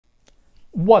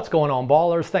What's going on,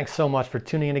 ballers? Thanks so much for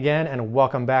tuning in again, and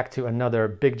welcome back to another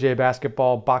Big J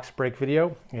Basketball box break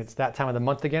video. It's that time of the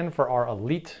month again for our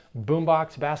Elite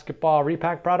Boombox basketball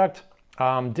repack product.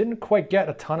 Didn't quite get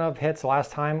a ton of hits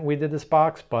last time we did this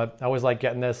box, but I always like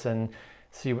getting this and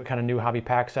see what kind of new hobby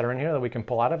packs that are in here that we can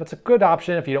pull out of. It's a good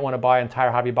option if you don't want to buy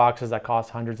entire hobby boxes that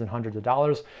cost hundreds and hundreds of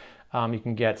dollars. You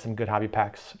can get some good hobby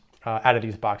packs out of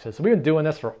these boxes. So we've been doing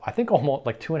this for, I think, almost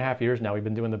like 2.5 years now. We've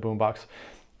been doing the Boombox.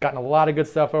 Gotten a lot of good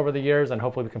stuff over the years, and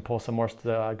hopefully we can pull some more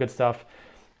good stuff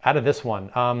out of this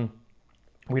one.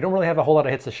 We don't really have a whole lot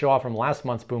of hits to show off from last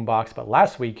month's Boombox, but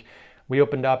last week we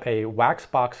opened up a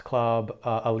Waxbox Club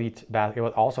Elite, it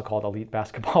was also called Elite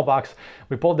Basketball box.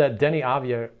 We pulled that Denny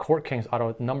Avia Court Kings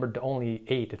auto numbered to only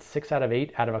 8. It's 6 out of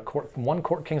 8 out of one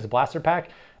Court Kings blaster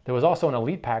pack. There was also an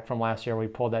Elite pack from last year where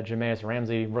we pulled that Jameis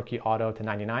Ramsey rookie auto to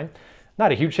 99.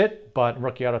 Not a huge hit, but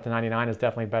rookie auto to 99 is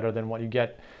definitely better than what you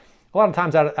get a lot of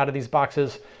times out of these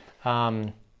boxes.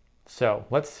 So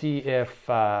let's see if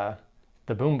the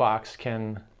Boombox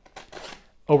can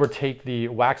overtake the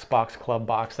Waxbox Club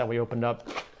box that we opened up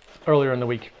earlier in the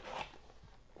week.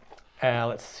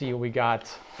 Let's see what we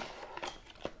got.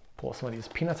 Pull some of these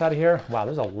peanuts out of here. Wow,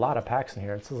 there's a lot of packs in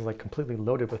here. This is like completely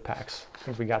loaded with packs. I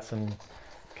think we got some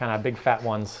kind of big fat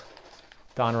ones.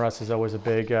 Don Russ is always a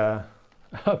big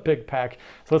pack.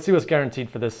 So let's see what's guaranteed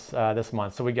for this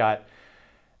month. So we got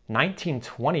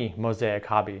 1920 Mosaic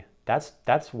Hobby. That's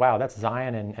wow, that's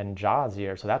Zion and Jaws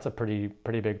here. So that's a pretty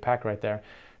big pack right there.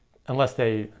 Unless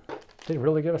they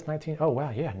really give us 19. Oh wow,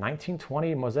 yeah,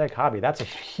 1920 Mosaic Hobby. That's a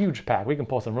huge pack. We can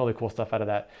pull some really cool stuff out of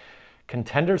that.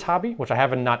 Contenders Hobby, which I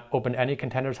haven't not opened any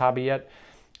Contenders Hobby yet.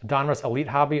 Donruss Elite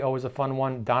Hobby, always a fun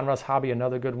one. Donruss Hobby,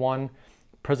 another good one.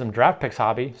 Prism Draft Picks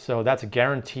Hobby, so that's a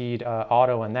guaranteed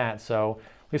auto in that. So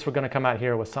at least we're gonna come out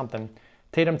here with something.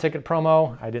 Tatum ticket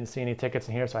promo. I didn't see any tickets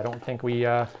in here, so I don't think we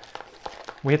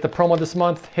hit the promo this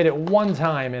month. Hit it one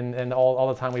time in all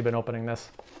the time we've been opening this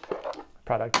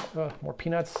product. More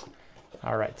peanuts.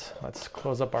 All right, let's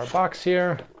close up our box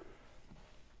here.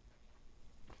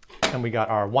 And we got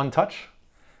our One Touch,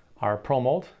 our Pro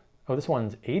Mold. Oh, this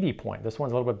one's 80 point. This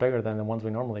one's a little bit bigger than the ones we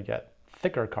normally get.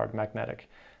 Thicker card magnetic.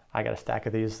 I got a stack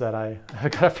of these that I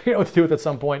gotta figure out what to do with at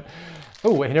some point.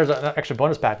 Oh, and here's an extra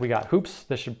bonus pack. We got Hoops.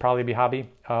 This should probably be Hobby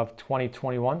of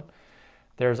 2021.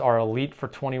 There's our Elite for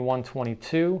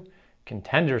 21-22.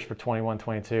 Contenders for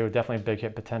 21-22. Definitely big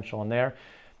hit potential in there.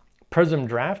 Prism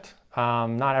Draft.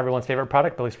 Not everyone's favorite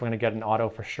product, but at least we're gonna get an auto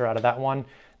for sure out of that one.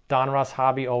 Donruss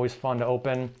Hobby, always fun to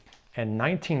open. And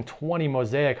 1920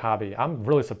 Mosaic Hobby. I'm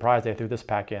really surprised they threw this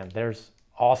pack in. There's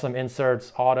awesome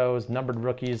inserts, autos, numbered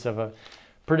rookies of a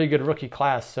pretty good rookie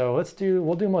class. So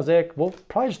we'll do Mosaic. We'll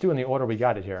probably just do in the order we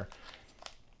got it here.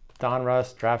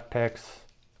 Donruss, draft picks,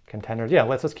 contenders. Yeah,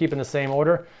 let's keep in the same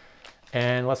order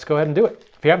and let's go ahead and do it.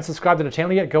 If you haven't subscribed to the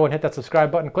channel yet, go and hit that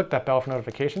subscribe button, click that bell for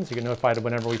notifications so you get notified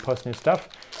whenever we post new stuff,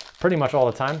 pretty much all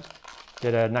the time.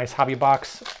 Did a nice hobby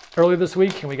box earlier this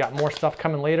week and we got more stuff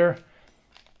coming later.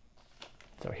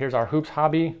 So here's our Hoops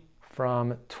Hobby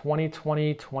from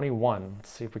 2020-21. Let's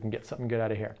see if we can get something good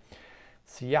out of here.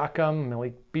 Siakam,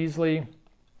 Malik Beasley,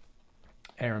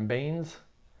 Aaron Baines,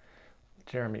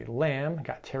 Jeremy Lamb,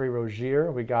 got Terry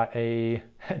Rozier, we got a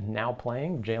now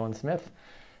playing Jalen Smith,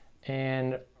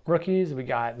 and rookies, we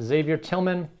got Xavier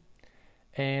Tillman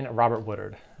and Robert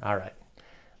Woodard. All right,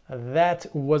 that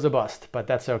was a bust, but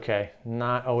that's okay.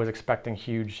 Not always expecting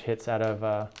huge hits out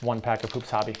of one pack of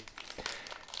Hoops Hobby.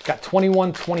 Got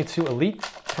 21-22 Elite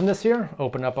from this year.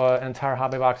 Open up an entire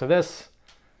hobby box of this.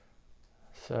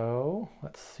 So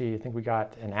let's see, I think we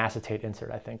got an acetate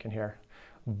insert, I think, in here.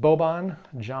 Boban,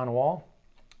 John Wall,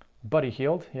 Buddy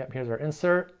Hield. Yep, here's our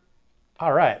insert.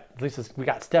 All right, at least we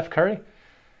got Steph Curry.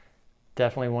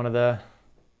 Definitely one of the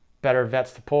better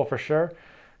vets to pull for sure.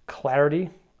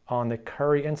 Clarity on the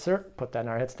Curry insert. Put that in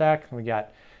our hit stack. And we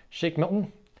got Shake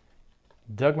Milton,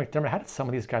 Doug McDermott. How did some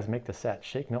of these guys make the set?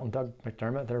 Shake Milton, Doug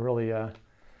McDermott. They're really,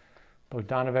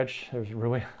 Bogdanovich. There's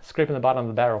really scraping the bottom of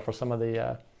the barrel for some of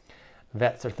the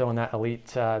vets are throwing that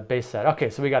Elite base set. Okay,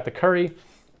 so we got the Curry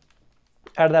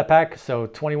out of that pack. So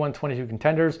 21-22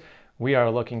 contenders. We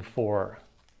are looking for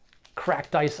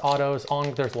cracked ice autos.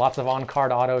 There's lots of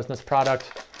on-card autos in this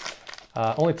product.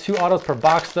 Only 2 autos per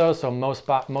box though, so most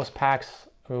packs.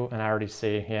 Ooh, and I already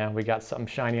see, yeah, we got something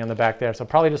shiny on the back there. So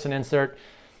probably just an insert.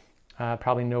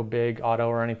 Probably no big auto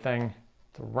or anything.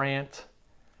 Durant,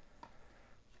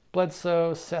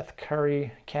 Bledsoe, Seth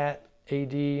Curry, Cat,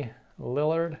 AD,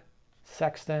 Lillard,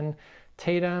 Sexton,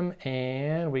 Tatum,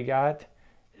 and we got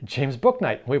James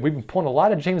Bouknight. We've been pulling a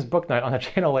lot of James Bouknight on the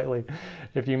channel lately.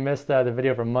 If you missed the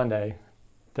video from Monday,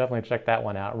 definitely check that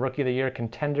one out. Rookie of the Year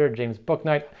contender, James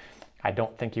Bouknight. I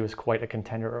don't think he was quite a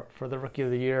contender for the Rookie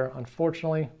of the Year,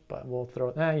 unfortunately, but we'll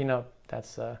throw, you know,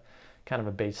 that's kind of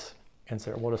a base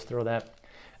insert. We'll just throw that in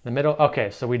the middle. Okay,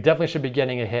 so we definitely should be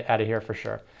getting a hit out of here for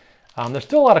sure. There's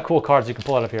still a lot of cool cards you can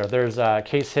pull out of here. There's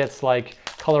case hits like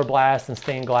Color Blast and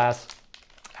Stained Glass.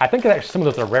 I think that actually some of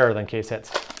those are rarer than case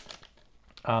hits.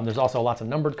 There's also lots of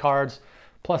numbered cards,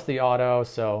 plus the auto,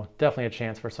 so definitely a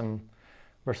chance for some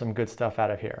good stuff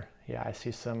out of here. Yeah, I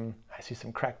see some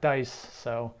cracked dice.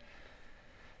 So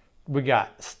we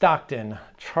got Stockton,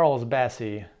 Charles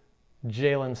Bassey,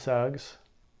 Jalen Suggs,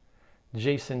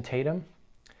 Jason Tatum,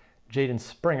 Jaden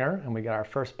Springer, and we got our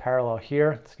first parallel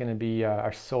here. It's going to be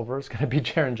our silver is going to be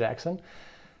Jaren Jackson.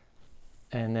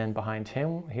 And then behind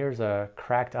him, here's a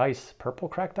cracked ice, purple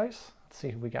cracked ice. Let's see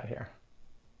who we got here.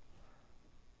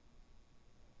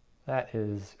 That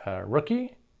is a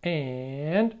rookie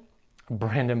and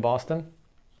Brandon Boston.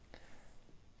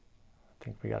 I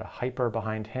think we got a hyper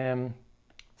behind him.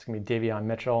 It's going to be Davion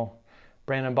Mitchell.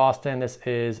 Brandon Boston, this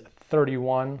is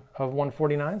 31 of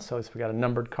 149, so we got a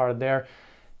numbered card there.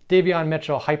 Davion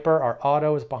Mitchell hyper, our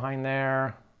auto is behind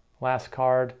there. Last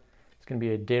card, it's going to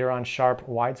be a Dataron Sharp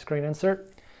widescreen insert.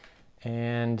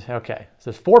 And okay, so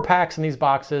there's 4 packs in these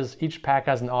boxes. Each pack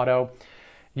has an auto.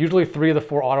 Usually 3 of the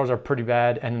 4 autos are pretty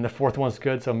bad, and then the 4th one's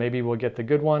good, so maybe we'll get the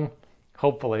good one.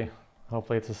 Hopefully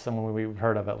it's someone we've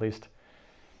heard of at least.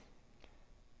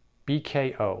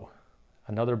 BKO.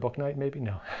 Another book night, maybe?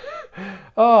 No.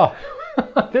 Oh,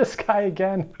 this guy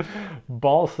again.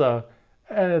 Balsa.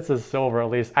 And it's a silver at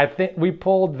least. I think we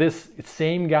pulled this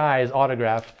same guy's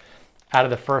autograph out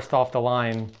of the first off the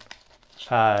line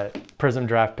Prism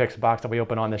Draft Picks box that we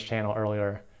opened on this channel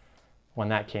earlier when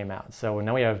that came out. So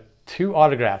now we have 2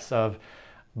 autographs of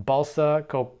Balsa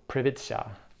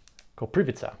Koprivica,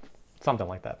 something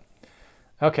like that.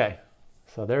 Okay,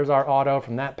 so there's our auto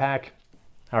from that pack.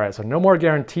 All right, so no more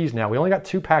guarantees now. We only got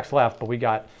 2 packs left, but we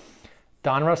got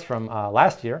Donruss from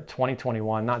last year,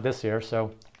 2021, not this year.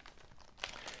 So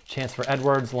chance for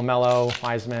Edwards, LaMelo,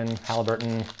 Wiseman,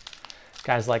 Halliburton,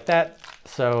 guys like that.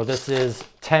 So this is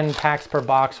 10 packs per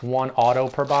box, 1 auto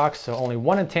per box. So only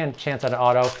 1 in 10 chance at an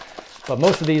auto. But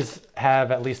most of these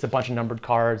have at least a bunch of numbered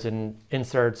cards and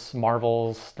inserts,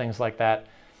 Marvels, things like that.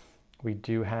 We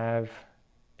do have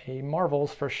a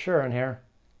Marvels for sure in here.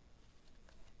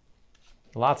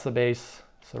 Lots of base.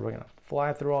 So we're going to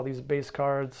fly through all these base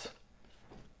cards.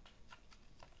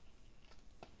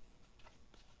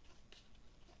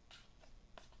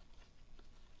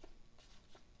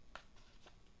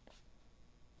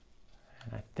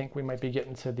 And I think we might be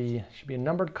getting to the, should be a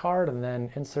numbered card and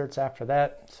then inserts after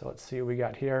that. So let's see what we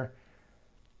got here.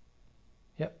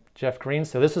 Yep, Jeff Green.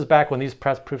 So this is back when these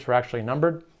press proofs were actually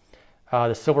numbered.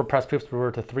 The silver press proofs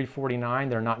were to 349.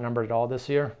 They're not numbered at all this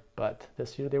year, but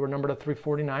this year they were numbered to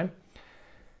 349.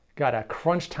 Got a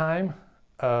crunch time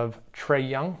of Trae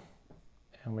Young,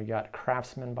 and we got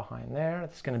Craftsman behind there.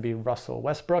 It's going to be Russell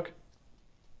Westbrook.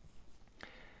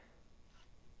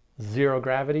 Zero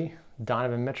Gravity,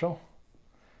 Donovan Mitchell.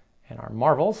 And our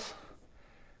Marvels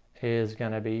is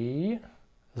going to be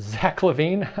Zach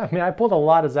LaVine. I mean, I pulled a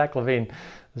lot of Zach LaVine.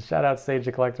 Shout out Sage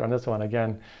the Collector on this one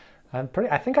again.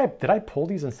 Did I pull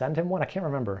these and send him one? I can't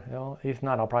remember. You know, if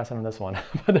not, I'll probably send him this one.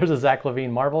 But there's a Zach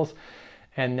LaVine Marvels.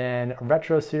 And then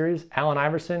Retro Series, Allen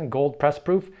Iverson, Gold Press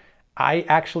Proof. I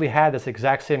actually had this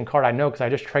exact same card. I know because I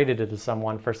just traded it to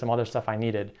someone for some other stuff I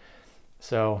needed.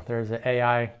 So there's an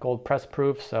AI Gold Press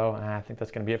Proof. So I think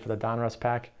that's going to be it for the Donruss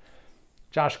pack.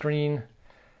 Josh Green,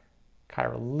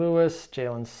 Kyra Lewis,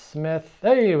 Jalen Smith.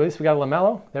 Hey, at least we got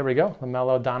LaMelo. There we go.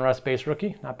 LaMelo Donruss base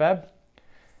rookie. Not bad.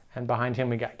 And behind him,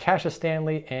 we got Cassius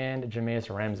Stanley and Jameis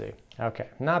Ramsey. Okay,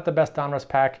 not the best Donruss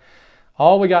pack.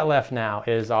 All we got left now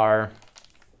is our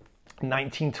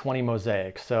 1920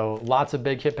 Mosaic. So lots of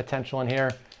big hit potential in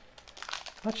here.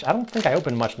 I don't think I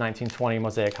opened much 1920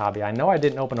 Mosaic Hobby. I know I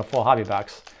didn't open a full hobby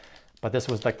box, but this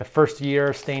was like the first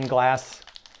year stained glass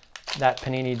that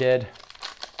Panini did.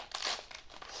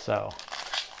 So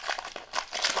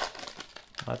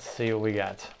let's see what we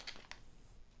got.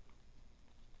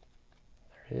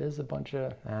 Is a bunch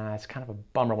of, it's kind of a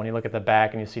bummer when you look at the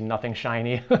back and you see nothing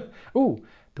shiny. Ooh,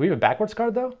 do we have a backwards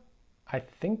card though? I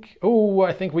think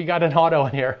we got an auto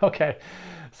in here. Okay,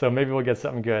 so maybe we'll get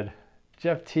something good.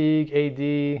 Jeff Teague,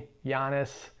 AD,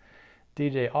 Giannis,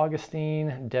 DJ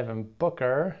Augustine, Devin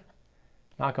Booker,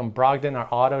 Malcolm Brogdon. Our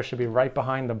auto should be right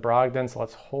behind the Brogdon, so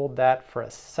let's hold that for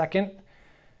a second.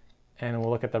 And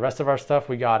we'll look at the rest of our stuff.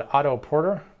 We got Otto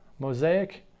Porter,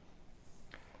 Mosaic,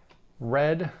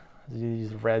 red.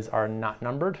 These reds are not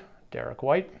numbered. Derek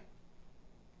White.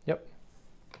 Yep.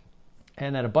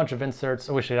 And then a bunch of inserts.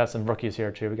 I wish we'd have some rookies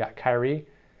here too. We got Kyrie,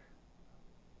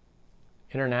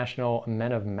 International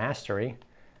Men of Mastery,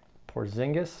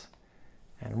 Porzingis.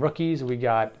 And rookies, we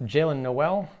got Jalen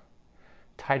Noel,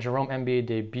 Ty Jerome NBA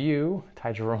debut,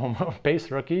 Ty Jerome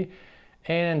base rookie,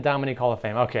 and Dominique Hall of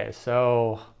Fame. Okay,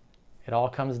 so it all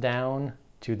comes down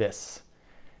to this.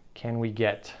 Can we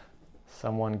get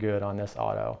someone good on this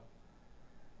auto?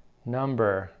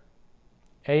 Number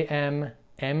AMMTN.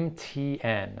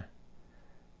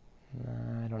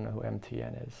 I don't know who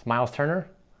MTN is. Miles Turner.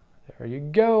 There you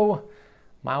go.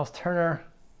 Miles Turner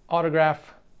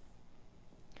autograph.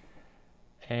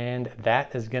 And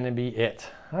that is going to be it.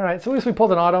 All right, so at least we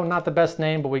pulled an auto. Not the best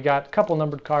name, but we got a couple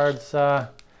numbered cards,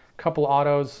 couple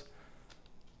autos.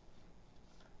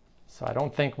 So I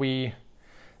don't think we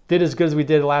did as good as we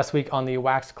did last week on the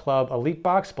Wax Club Elite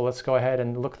Box, but let's go ahead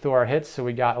and look through our hits. So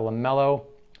we got a LaMelo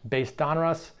base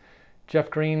Donruss, Jeff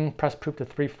Green press proof to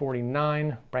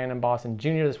 349, Brandon Boston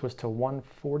Jr. This was to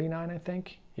 149, I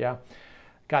think. Yeah.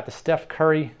 Got the Steph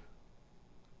Curry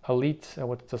Elite,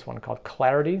 what's this one called?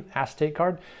 Clarity Acetate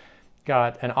card.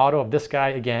 Got an auto of this guy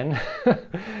again.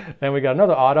 Then we got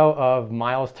another auto of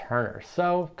Miles Turner.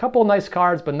 So a couple nice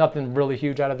cards, but nothing really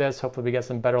huge out of this. Hopefully we get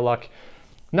some better luck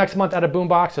next month at a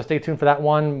Boombox, so stay tuned for that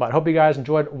one. But hope you guys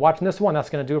enjoyed watching this one. That's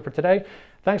going to do it for today.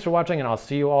 Thanks for watching, and I'll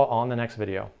see you all on the next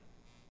video.